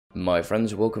My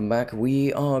friends, welcome back.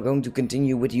 We are going to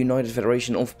continue with the United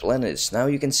Federation of Planets. Now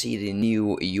you can see the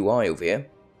new UI over here.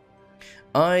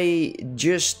 I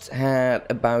just had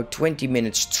about 20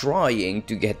 minutes trying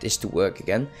to get this to work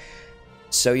again.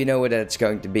 So you know what that's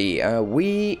going to be.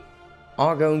 We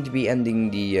are going to be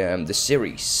ending the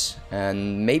series.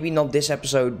 And maybe not this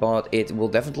episode, but it will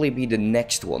definitely be the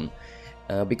next one.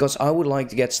 Because I would like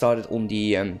to get started on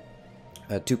the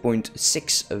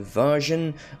 2.6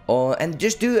 version and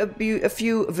just do a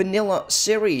few vanilla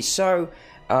series. So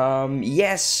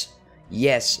yes,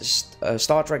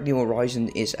 Star Trek New Horizon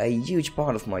is a huge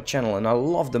part of my channel and I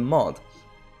love the mod,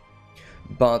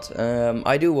 but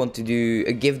I do want to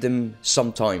give them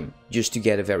some time just to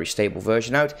get a very stable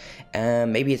version out.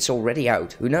 Maybe it's already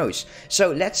out, who knows.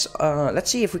 So let's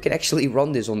see if we can actually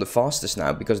run this on the fastest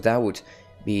now, because that would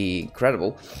be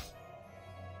incredible.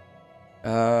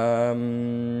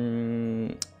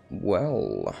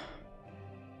 Well,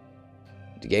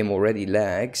 the game already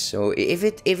lags, so if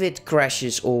it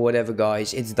crashes or whatever,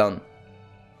 guys, it's done.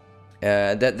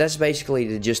 That's basically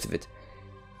the gist of it.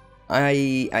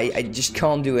 I just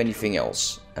can't do anything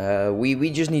else.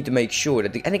 We just need to make sure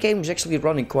that the game is actually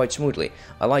running quite smoothly.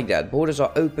 I like that. Borders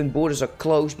are open, borders are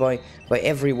closed by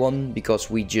everyone, because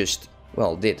we just,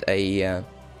 well, did a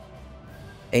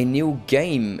new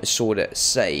game, sorta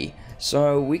say.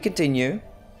 So we continue.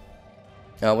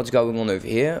 What's going on over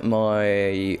here?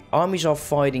 My armies are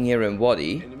fighting here in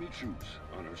Wadi. Enemy troops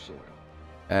on our soil.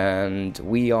 And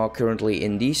we are currently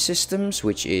in these systems,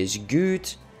 which is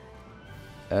good.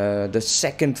 The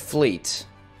second fleet.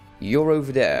 You're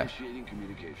over there. Initiating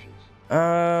communications.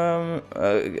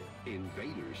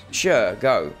 Invaders. Sure,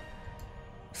 go.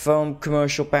 Firm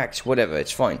commercial pacts, whatever,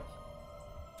 it's fine.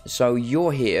 So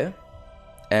you're here.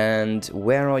 And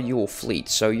where are your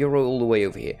fleets? So you're all the way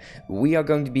over here. We are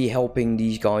going to be helping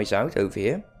these guys out over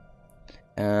here.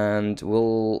 And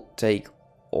we'll take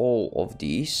all of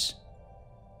these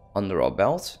under our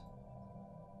belt.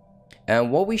 And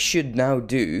what we should now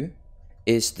do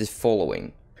is the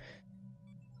following.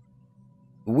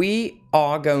 We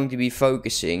are going to be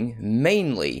focusing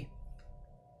mainly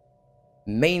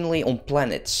on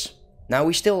planets. Now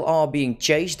we still are being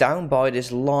chased down by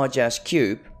this large ass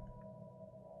cube.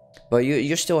 But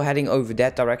you're still heading over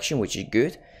that direction, which is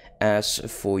good. As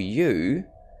for you,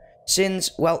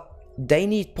 since, well, they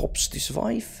need pops to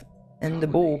survive. And the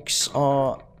Borgs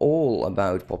are all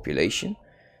about population.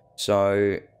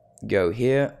 So, go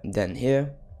here, then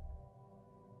here.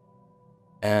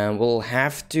 And we'll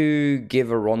have to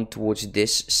give a run towards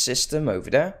this system over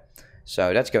there.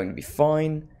 So, that's going to be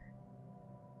fine.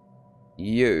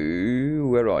 You,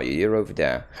 where are you? You're over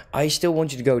there. I still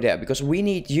want you to go there, because we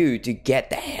need you to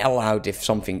get the hell out if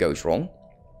something goes wrong.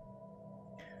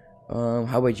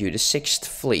 How about you? The 6th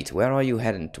fleet. Where are you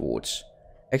heading towards?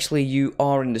 Actually, you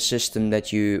are in the system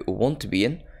that you want to be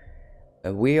in.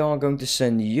 We are going to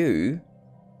send you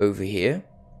over here.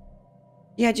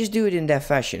 Yeah, just do it in that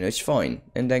fashion. It's fine.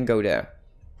 And then go there.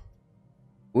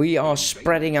 We are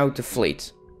spreading out the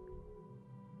fleet.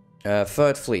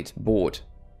 3rd fleet. Board.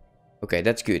 Okay,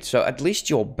 that's good. So at least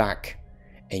you're back.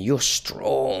 And you're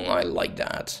strong. I like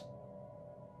that.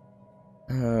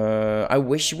 I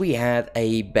wish we had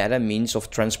a better means of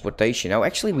transportation. Now,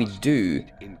 actually, we do.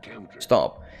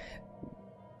 Stop.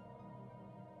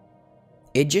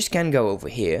 It just can go over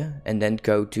here. And then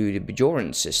go to the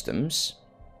Bajoran systems.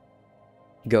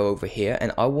 Go over here.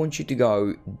 And I want you to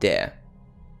go there.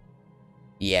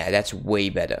 Yeah, that's way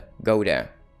better. Go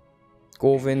there.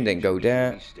 Corvin, then go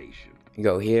there.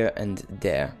 Go here and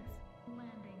there.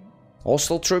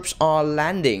 Hostile troops are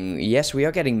landing. Yes, we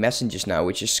are getting messages now,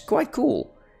 which is quite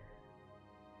cool.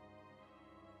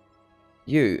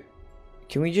 You,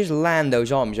 can we just land those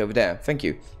armies over there? Thank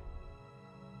you.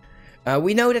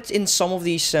 We know that in some of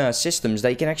these systems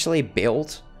they can actually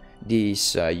build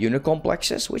these unit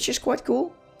complexes, which is quite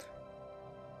cool.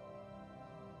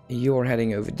 You're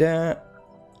heading over there.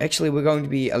 Actually, we're going to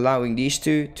be allowing these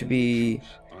two to be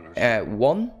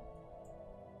 1.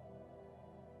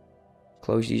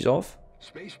 Close these off.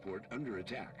 Spaceport under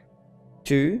attack.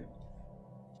 2.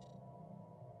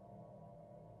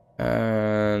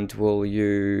 And we'll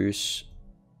use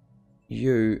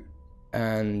you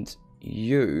and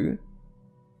you.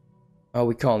 Oh,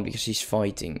 we can't because he's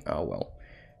fighting. Oh, well.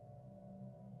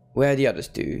 Where are the others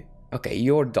do? Okay,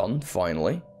 you're done,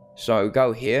 finally. So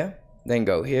go here, then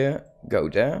go here, go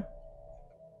there.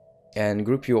 And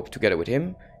group you up together with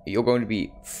him. You're going to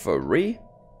be free.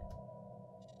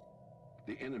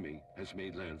 The enemy has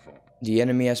made landfall. The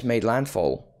enemy has made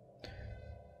landfall.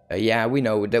 Yeah, we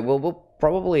know that we'll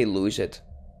probably lose it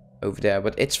over there,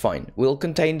 but it's fine. We'll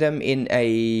contain them in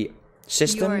a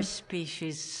system Your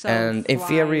species so and thrives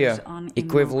inferior on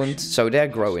equivalent, emotion. so they're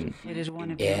growing. It is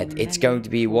one of Yeah, your it's many going to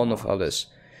be one of flaws. others.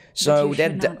 But So you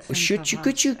should not think should of you us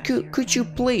could you as your could you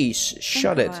enemy. please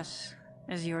shut Think of it? us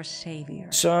as your savior.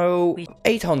 So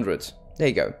 800. There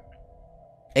you go.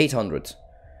 800.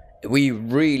 We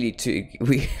really took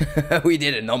we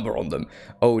did a number on them.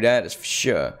 Oh, that is for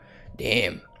sure.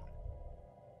 Damn.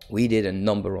 We did a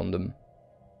number on them.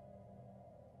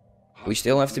 We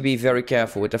still have to be very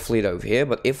careful with the fleet over here,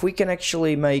 but if we can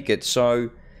actually make it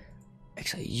so...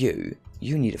 Actually,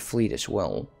 you need a fleet as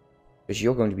well, because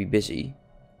you're going to be busy.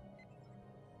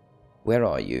 Where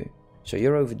are you? So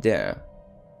you're over there,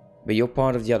 but you're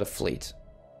part of the other fleet.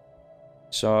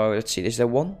 So, let's see, is there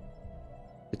one?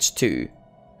 It's two.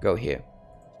 Go here.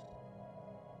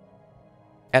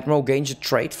 Admiral gains a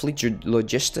trade, fleet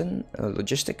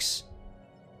logistics.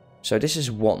 So this is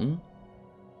one.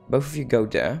 Both of you go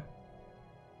there.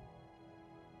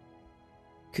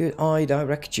 Could I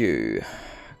direct you?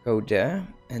 Go there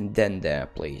and then there,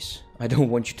 please. I don't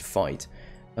want you to fight.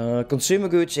 Consumer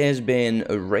goods has been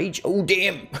a rage. Oh,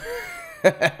 damn!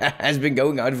 Has been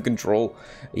going out of control.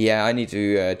 Yeah, I need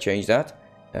to change that.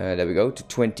 There we go, to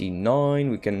 29.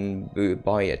 We can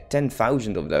buy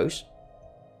 10,000 of those.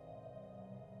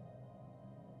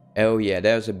 Oh yeah,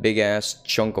 there's a big ass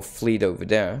chunk of fleet over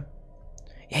there.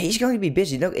 Yeah, he's going to be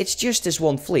busy. No, it's just this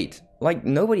one fleet. Like,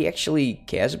 nobody actually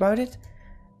cares about it.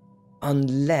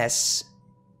 Unless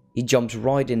he jumps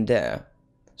right in there.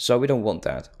 So we don't want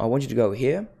that. I want you to go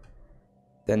here.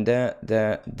 Then there,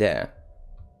 there, there.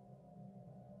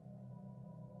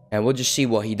 And we'll just see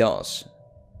what he does.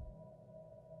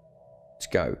 Let's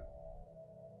go.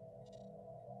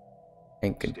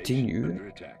 And continue. Under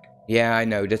attack. Yeah, I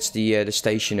know, that's the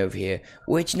station over here.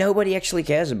 Which nobody actually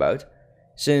cares about.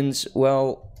 Since,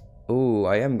 well... Oh,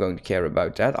 I am going to care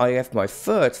about that. I have my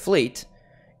third fleet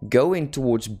going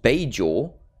towards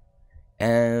Bajor.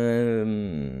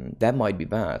 And that might be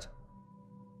bad.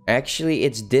 Actually,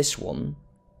 it's this one.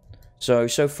 So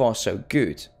far so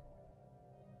good.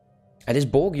 And this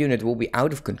Borg unit will be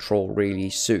out of control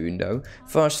really soon though.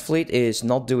 First fleet is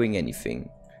not doing anything.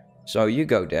 So you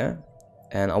go there.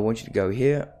 And I want you to go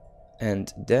here.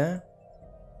 And there.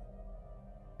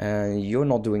 And you're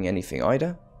not doing anything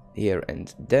either. Here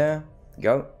and there.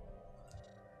 Go.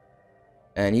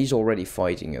 And he's already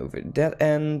fighting over that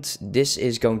end. This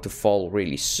is going to fall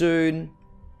really soon.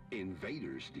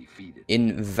 Invaders defeated.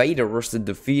 Invaders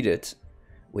defeated.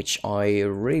 Which I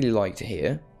really like to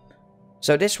hear.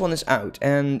 So this one is out.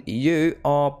 And you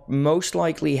are most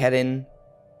likely heading...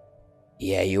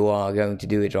 Yeah, you are going to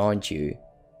do it, aren't you?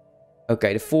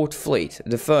 Okay, the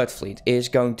third fleet is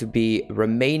going to be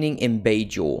remaining in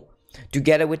Bajor.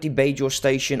 Together with the Bajor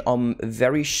station, I'm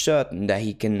very certain that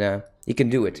he can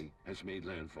do it. Has made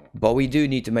landfall. But we do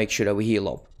need to make sure that we heal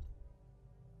up.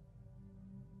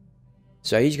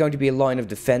 So he's going to be a line of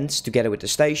defense together with the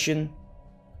station.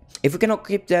 If we cannot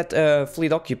keep that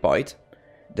fleet occupied,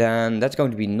 then that's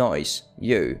going to be nice.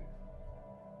 You.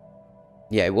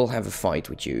 Yeah, we'll have a fight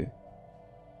with you.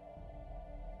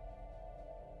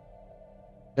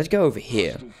 Let's go over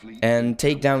here and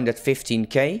take down that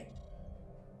 15k.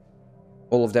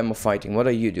 All of them are fighting. What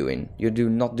are you doing? You're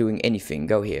not doing anything.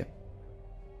 Go here.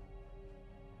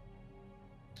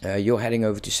 You're heading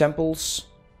over to samples,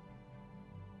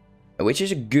 which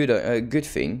is a good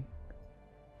thing.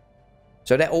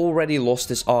 So they already lost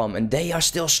this arm, and they are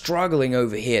still struggling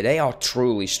over here. They are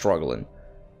truly struggling,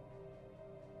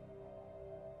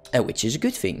 which is a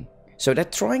good thing. So they're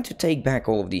trying to take back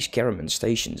all of these caravan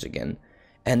stations again.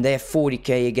 And they have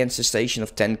 40k against a station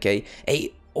of 10k.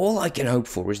 Hey, all I can hope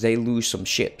for is they lose some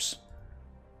ships.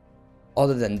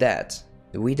 Other than that,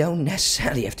 we don't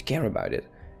necessarily have to care about it.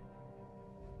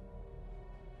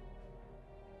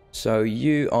 So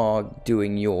you are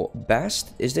doing your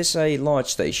best. Is this a large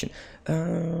station?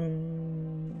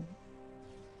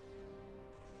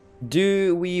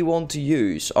 Do we want to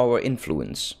use our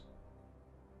influence?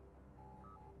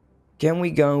 Can we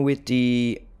go with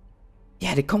the...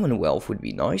 Yeah, the Commonwealth would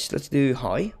be nice. Let's do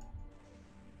high.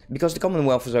 Because the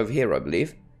Commonwealth is over here, I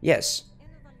believe. Yes.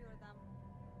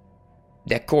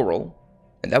 They're coral.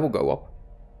 And that will go up.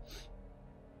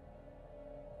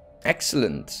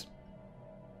 Excellent.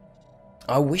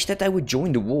 I wish that they would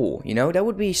join the war. You know, that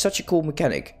would be such a cool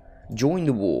mechanic. Join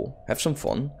the war. Have some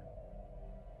fun.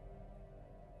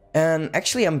 And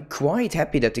actually, I'm quite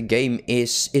happy that the game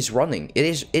is running.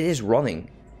 It is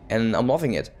running. And I'm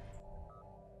loving it.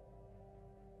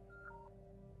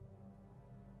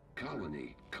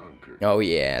 Colony conquered. Oh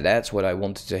yeah, that's what I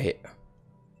wanted to hit.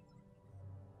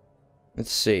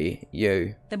 Let's see,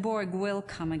 you. The Borg will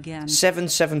come again.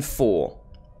 774.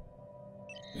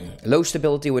 Low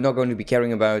stability we're not going to be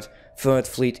caring about. Third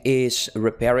fleet is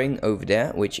repairing over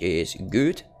there, which is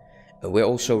good. We're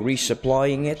also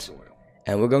resupplying it.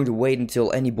 And we're going to wait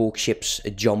until any bulk ships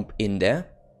jump in there.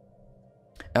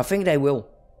 I think they will.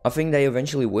 I think they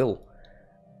eventually will.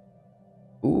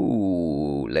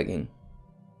 Ooh, lagging.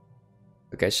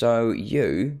 Okay, so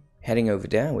you heading over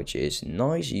there, which is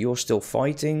nice. You're still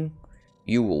fighting.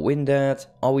 You will win that.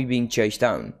 Are we being chased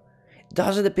down?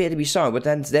 Doesn't appear to be so, but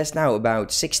then there's now about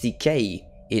 60k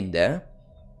in there.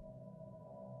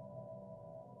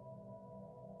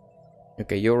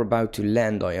 Okay, you're about to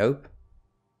land, I hope.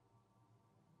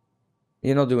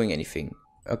 You're not doing anything.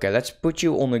 Okay, let's put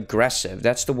you on aggressive.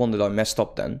 That's the one that I messed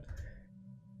up then.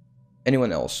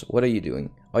 Anyone else? What are you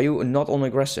doing? Are you not on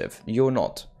aggressive? You're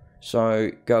not. So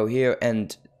go here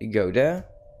and go there.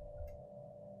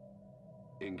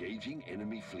 Engaging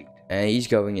enemy fleet. And he's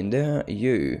going in there.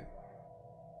 You.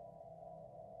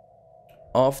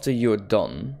 After you're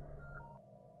done.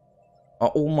 Are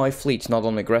all my fleets not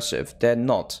on aggressive? They're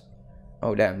not.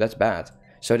 Oh damn, that's bad.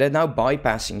 So they're now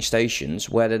bypassing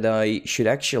stations, whether they should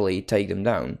actually take them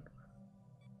down.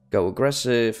 Go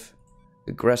aggressive.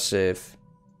 Aggressive.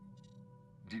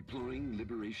 Deploying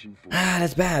liberation force. Ah,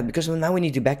 that's bad, because now we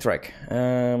need to backtrack.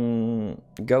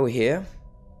 Go here.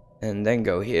 And then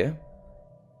go here.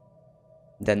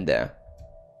 Then there.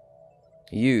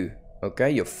 You. Okay,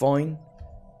 you're fine.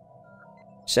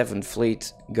 7th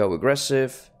fleet, go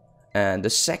aggressive. And the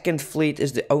 2nd fleet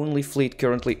is the only fleet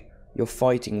currently... You're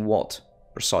fighting what?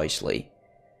 Precisely.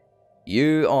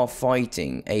 You are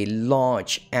fighting a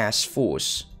large ass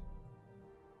force.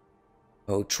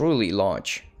 Oh, truly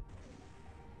large.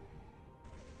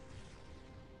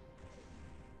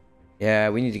 Yeah,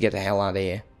 we need to get the hell out of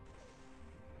here.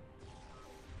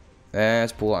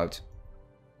 Let's pull out.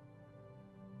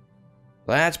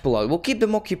 Let's pull out. We'll keep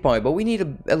them occupied, but we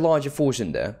need a larger force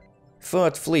in there.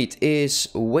 3rd fleet is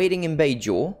waiting in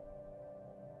Bajor.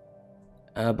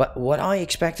 But what I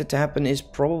expected to happen is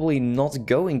probably not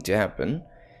going to happen.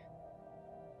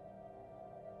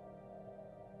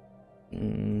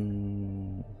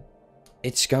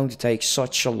 It's going to take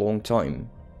such a long time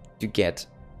to get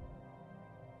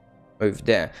over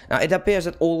there. Now it appears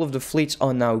that all of the fleets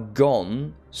are now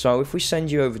gone. So if we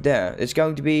send you over there, it's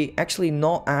going to be actually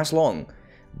not as long.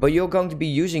 But you're going to be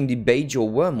using the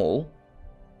Bajor wormhole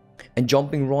and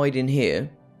jumping right in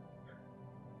here.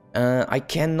 I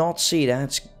cannot see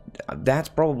that's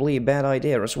probably a bad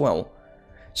idea as well.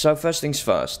 So first things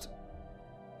first.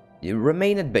 You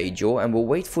remain at Bajor and we'll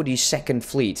wait for the 2nd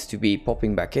fleet to be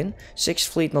popping back in. 6th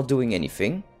fleet not doing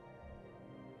anything.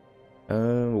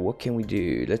 What can we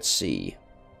do? Let's see.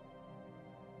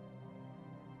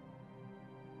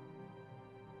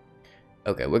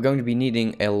 Okay, we're going to be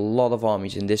needing a lot of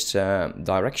armies in this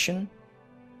direction.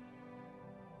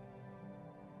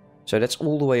 So that's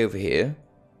all the way over here.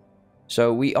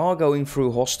 So we are going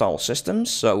through hostile systems,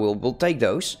 so we'll take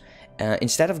those.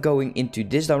 Instead of going into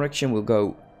this direction, we'll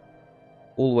go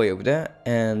all the way over there,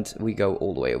 and we go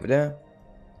all the way over there,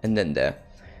 and then there.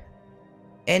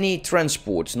 Any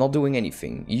transports not doing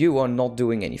anything. You are not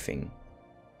doing anything.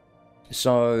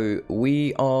 So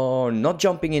we are not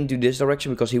jumping into this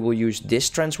direction because he will use this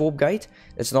transwarp gate.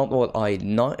 That's not what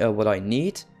I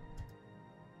need.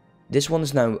 This one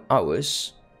is now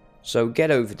ours. So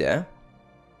get over there.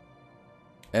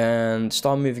 And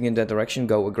start moving in that direction.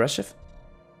 Go aggressive.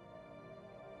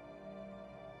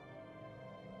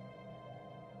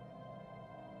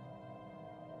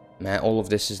 Man, all of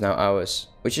this is now ours.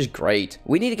 Which is great.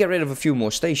 We need to get rid of a few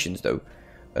more stations though.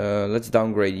 Let's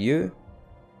downgrade you.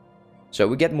 So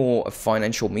we get more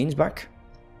financial means back.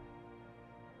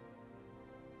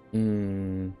 Yeah,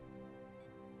 and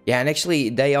actually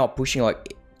they are pushing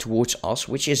like towards us,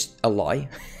 which is a lie.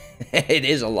 It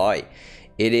is a lie.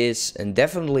 It is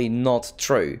definitely not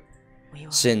true,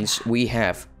 since we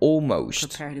have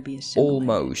almost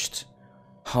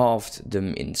halved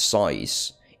them in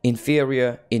size.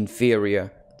 Inferior,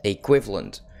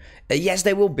 equivalent. Yes,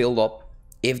 they will build up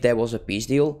if there was a peace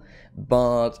deal,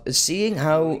 but seeing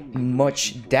how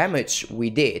much damage we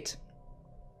did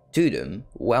to them,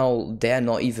 well, they're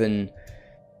not even...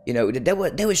 You know,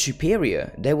 they were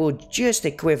superior. They were just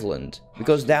equivalent.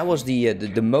 Because that was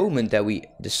the moment that we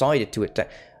decided to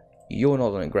attack. You're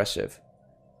not an aggressive.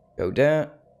 Go there.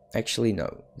 Actually,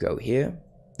 no. Go here.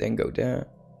 Then go there.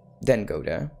 Then go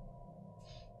there.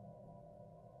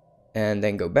 And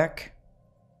then go back.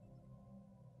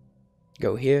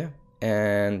 Go here.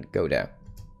 And go there.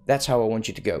 That's how I want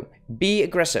you to go. Be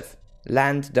aggressive.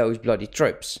 Land those bloody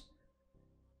troops.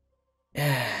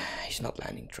 He's not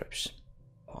landing troops.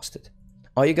 Bastard.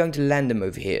 Are you going to land them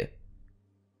over here?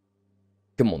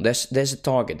 Come on, there's a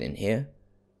target in here.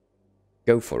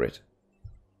 Go for it.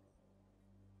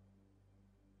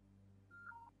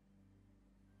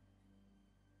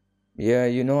 Yeah,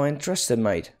 you're not interested,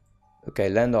 mate. Okay,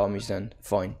 land armies then.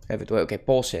 Fine, have it. Okay,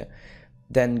 pause here.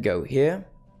 Then go here.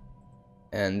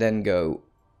 And then go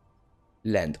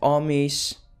land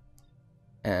armies.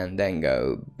 And then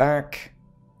go back.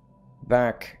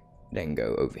 Back. Then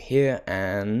go over here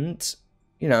and,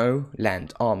 you know,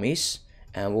 land armies.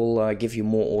 And we'll give you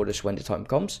more orders when the time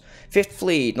comes. 5th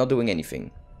Fleet, not doing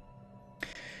anything.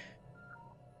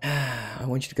 I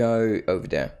want you to go over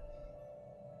there.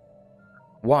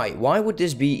 Why? Why would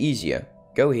this be easier?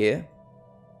 Go here.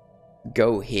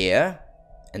 Go here.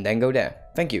 And then go there.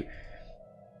 Thank you.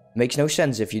 Makes no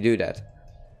sense if you do that.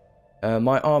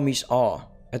 My armies are,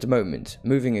 at the moment,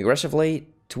 moving aggressively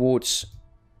towards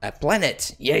a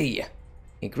planet. Yay!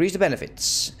 Increase the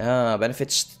benefits.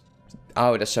 Benefits.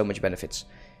 Oh, there's so much benefits.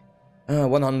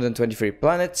 123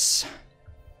 planets.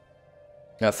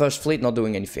 1st Fleet not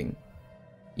doing anything.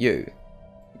 You.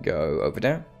 Go over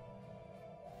there.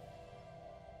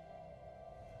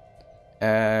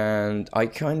 And I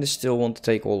kind of still want to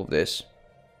take all of this.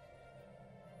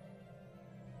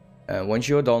 And once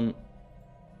you're done,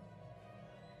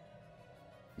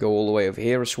 go all the way over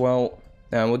here as well.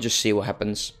 And we'll just see what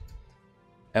happens.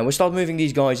 And we'll start moving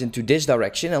these guys into this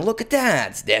direction. And look at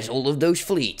that! There's all of those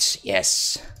fleets.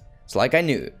 Yes. It's like I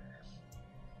knew.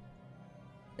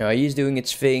 Now he's doing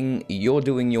its thing. You're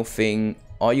doing your thing.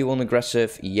 Are you on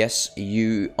aggressive? Yes,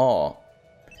 you are.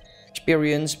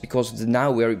 Experience, because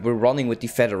now we're running with the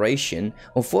Federation.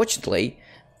 Unfortunately...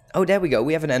 Oh, there we go.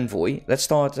 We have an envoy. Let's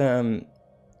start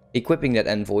equipping that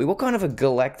envoy. What kind of a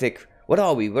galactic... What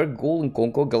are we? We're Golden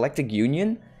Concord Galactic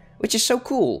Union? Which is so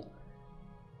cool.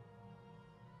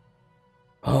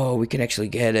 Oh, we can actually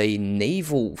get a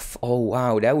naval... Oh,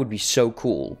 wow. That would be so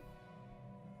cool.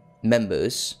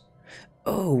 Members.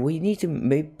 Oh, we need to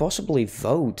maybe possibly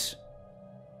vote.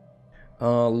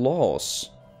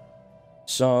 Laws.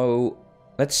 So,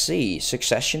 let's see.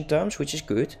 Succession terms, which is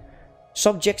good.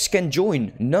 Subjects can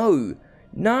join. No.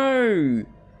 No.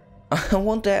 I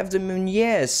want to have them in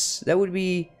yes. That would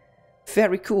be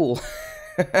very cool.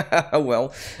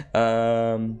 Well,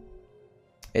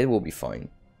 it will be fine.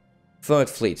 3rd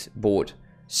Fleet, board.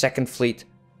 2nd Fleet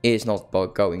is not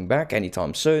going back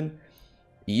anytime soon.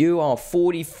 You are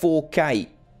 44k.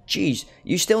 Jeez,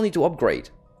 you still need to upgrade.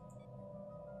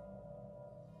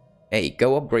 Hey,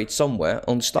 go upgrade somewhere.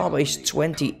 On Starbase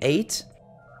 28.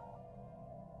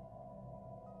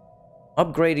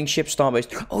 Upgrading ship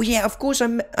Starbase. Oh yeah, of course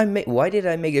I made... Why did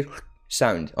I make it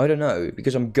sound? I don't know.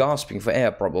 Because I'm gasping for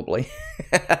air, probably.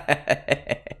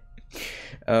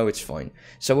 Oh, it's fine.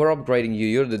 So we're upgrading you.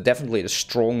 You're definitely the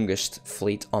strongest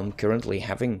fleet I'm currently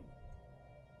having.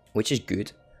 Which is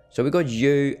good. So we got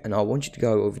you, and I want you to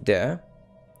go over there.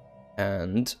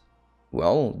 And,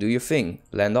 well, do your thing.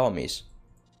 Land armies.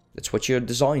 That's what you're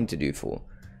designed to do for.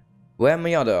 Where are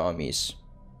my other armies?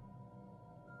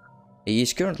 He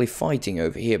is currently fighting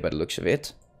over here by the looks of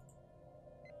it.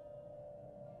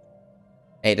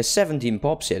 Hey, there's 17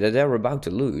 pops here that they're about to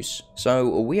lose.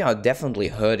 So we are definitely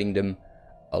hurting them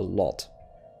a lot.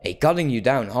 Hey, cutting you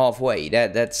down halfway,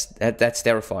 that's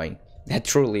terrifying. That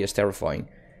truly is terrifying.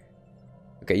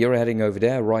 Okay, you're heading over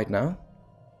there right now.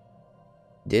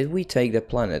 Did we take that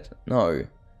planet? No.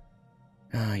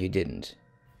 Ah, you didn't.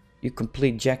 You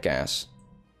complete jackass.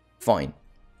 Fine.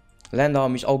 Land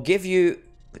armies, I'll give you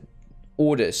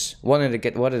orders. One at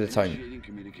a time.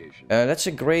 Let's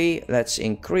agree. Let's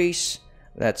increase.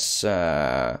 Let's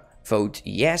vote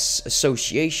yes.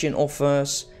 Association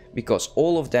offers. Because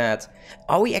all of that...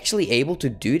 Are we actually able to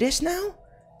do this now?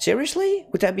 Seriously?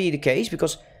 Would that be the case?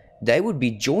 Because they would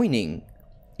be joining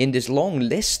in this long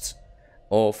list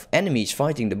of enemies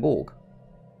fighting the Borg.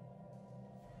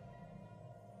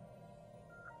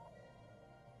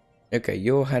 Okay,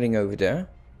 you're heading over there.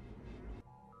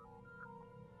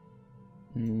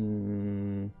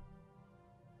 Kinda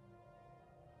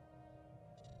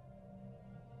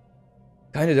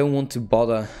don't want to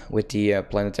bother with the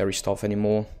planetary stuff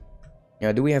anymore.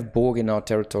 Do we have Borg in our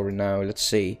territory now? Let's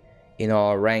see. In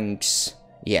our ranks,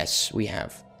 yes, we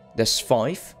have. There's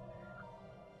 5.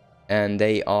 And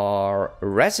they are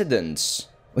residents.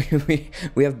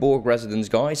 we have Borg residents,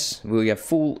 guys. We have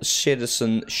full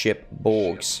citizenship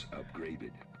Borgs.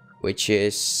 Which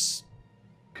is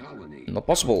not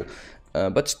possible.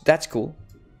 But that's cool.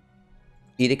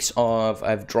 Edicts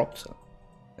I've dropped.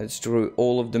 Let's do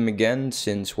all of them again,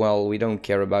 since, well, we don't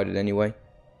care about it anyway.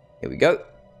 Here we go.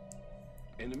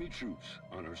 Enemy troops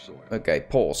on our soil. Okay,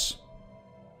 pause.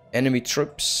 Enemy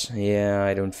troops? Yeah,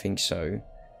 I don't think so.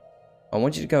 I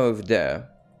want you to go over there.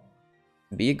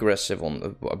 Be aggressive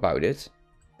about it.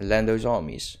 And land those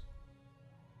armies.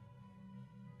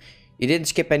 You didn't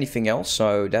skip anything else,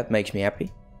 so that makes me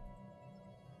happy.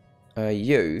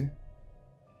 You,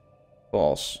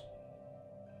 boss,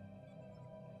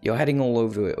 you're heading all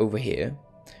over here,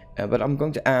 but I'm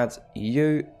going to add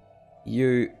you,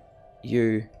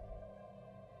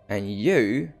 and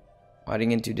you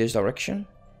heading into this direction.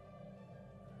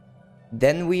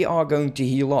 Then we are going to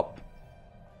heal up,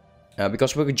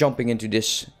 because we're jumping into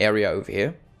this area over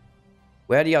here.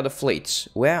 Where are the other fleets?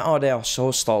 Where are their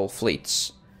hostile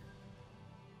fleets?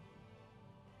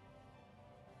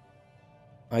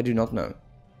 I do not know.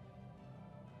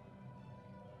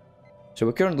 So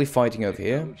we're currently fighting over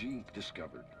here.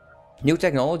 Discovered. New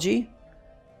technology.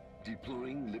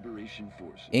 Deploying liberation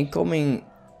forces. Incoming.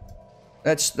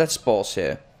 Let's pause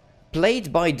here.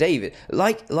 Played by David.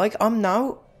 Like I'm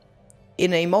now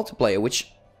in a multiplayer,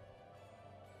 which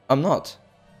I'm not.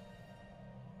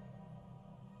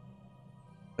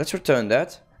 Let's return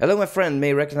that. Hello, my friend.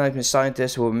 May recognize me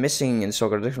scientists who are missing in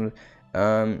soccer.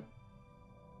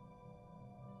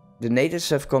 The natives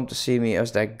have come to see me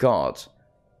as their god.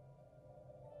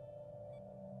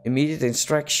 Immediate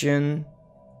instruction.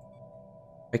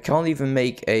 I can't even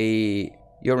make a...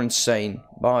 You're insane.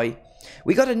 Bye.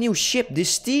 We got a new ship. The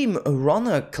Steam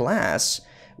Runner class,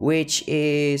 which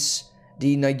is...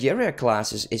 The Nigeria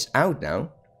class is out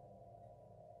now.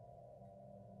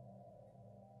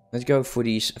 Let's go for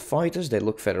these fighters. They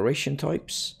look Federation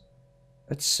types.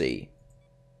 Let's see.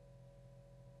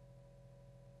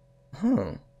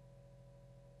 Huh.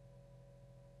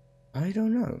 I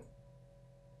don't know.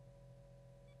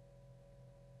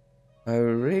 I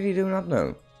really do not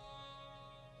know.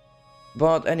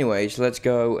 But anyways, let's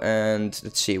go and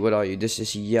let's see. What are you? This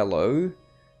is yellow.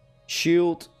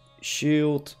 Shield.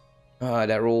 Shield. Ah,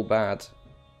 they're all bad.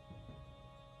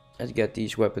 Let's get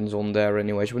these weapons on there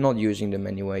anyways. We're not using them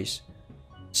anyways.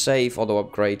 Save, auto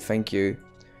upgrade, thank you.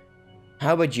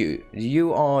 How about you?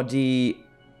 You are the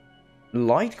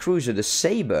light cruiser, the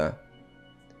Saber.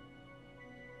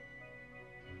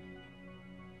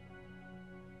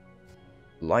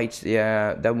 Light,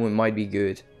 yeah, that one might be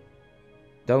good.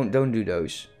 Don't do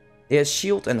those. Yeah,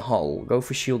 shield and hull. Go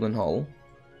for shield and hull.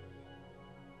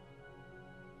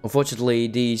 Unfortunately,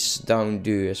 these don't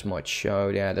do as much. So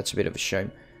yeah, that's a bit of a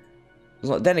shame.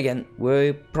 Then again,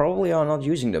 we probably are not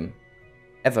using them.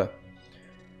 Ever.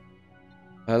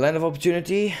 Land of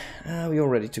opportunity. We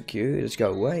already took you. Let's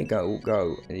go away.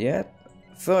 Go. Yeah.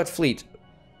 Third fleet.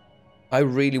 I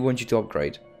really want you to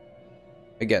upgrade.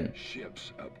 Again.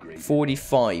 Ships upgrade.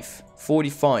 45.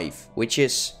 45. Which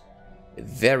is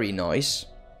very nice.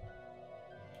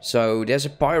 So there's a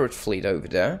pirate fleet over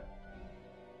there.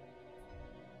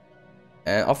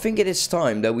 And I think it is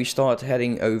time that we start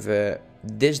heading over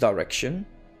this direction.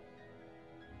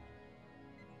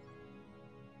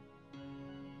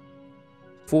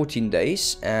 "14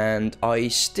 days, and I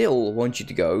still want you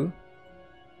to go.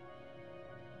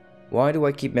 Why do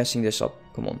I keep messing this up?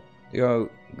 Come on. Go.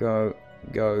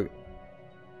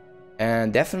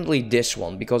 And definitely this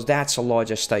one, because that's a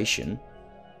larger station.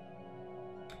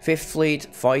 5th Fleet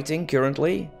fighting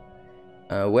currently.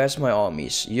 Where's my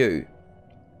armies? You.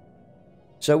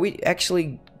 So we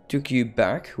actually took you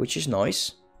back, which is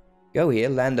nice. Go here,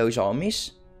 land those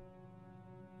armies.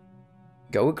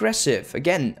 Go aggressive.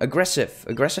 Again, aggressive.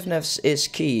 Aggressiveness is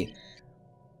key.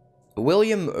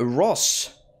 William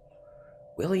Ross.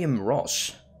 William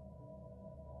Ross.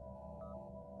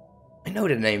 I know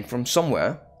the name from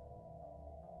somewhere.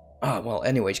 Ah, well,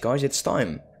 anyways, guys, it's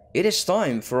time. It is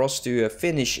time for us to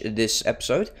finish this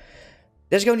episode.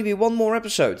 There's going to be one more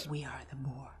episode. We are the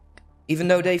morgue. Even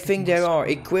though they think they are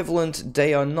equivalent,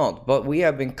 they are not. But we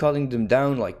have been cutting them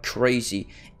down like crazy.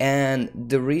 And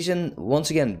the reason, once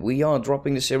again, we are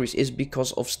dropping the series is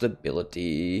because of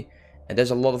stability. And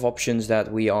there's a lot of options that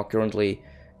we are currently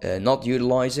not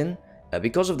utilizing.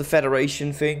 Because of the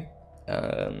Federation thing.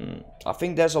 I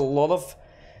think there's a lot of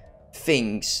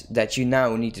things that you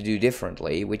now need to do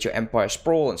differently. With your Empire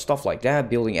Sprawl and stuff like that.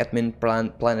 Building admin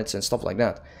planets and stuff like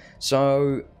that.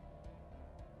 So,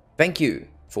 thank you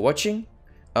for watching.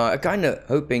 I'm kind of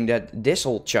hoping that this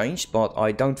all changed, but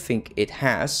I don't think it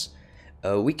has.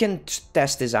 We can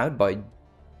test this out by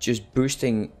just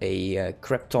boosting a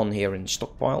crap ton here in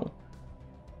stockpile.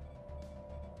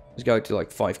 Let's go to like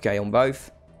 5k on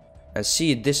both and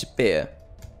see it disappear.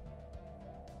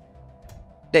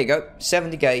 There you go,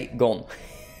 70k gone.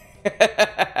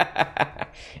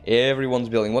 Everyone's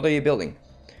building. What are you building?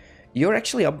 You're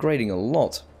actually upgrading a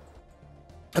lot.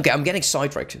 Okay, I'm getting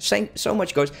sidetracked. Thanks so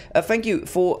much, guys. Thank you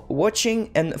for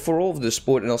watching and for all of the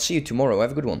support, and I'll see you tomorrow.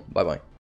 Have a good one. Bye-bye.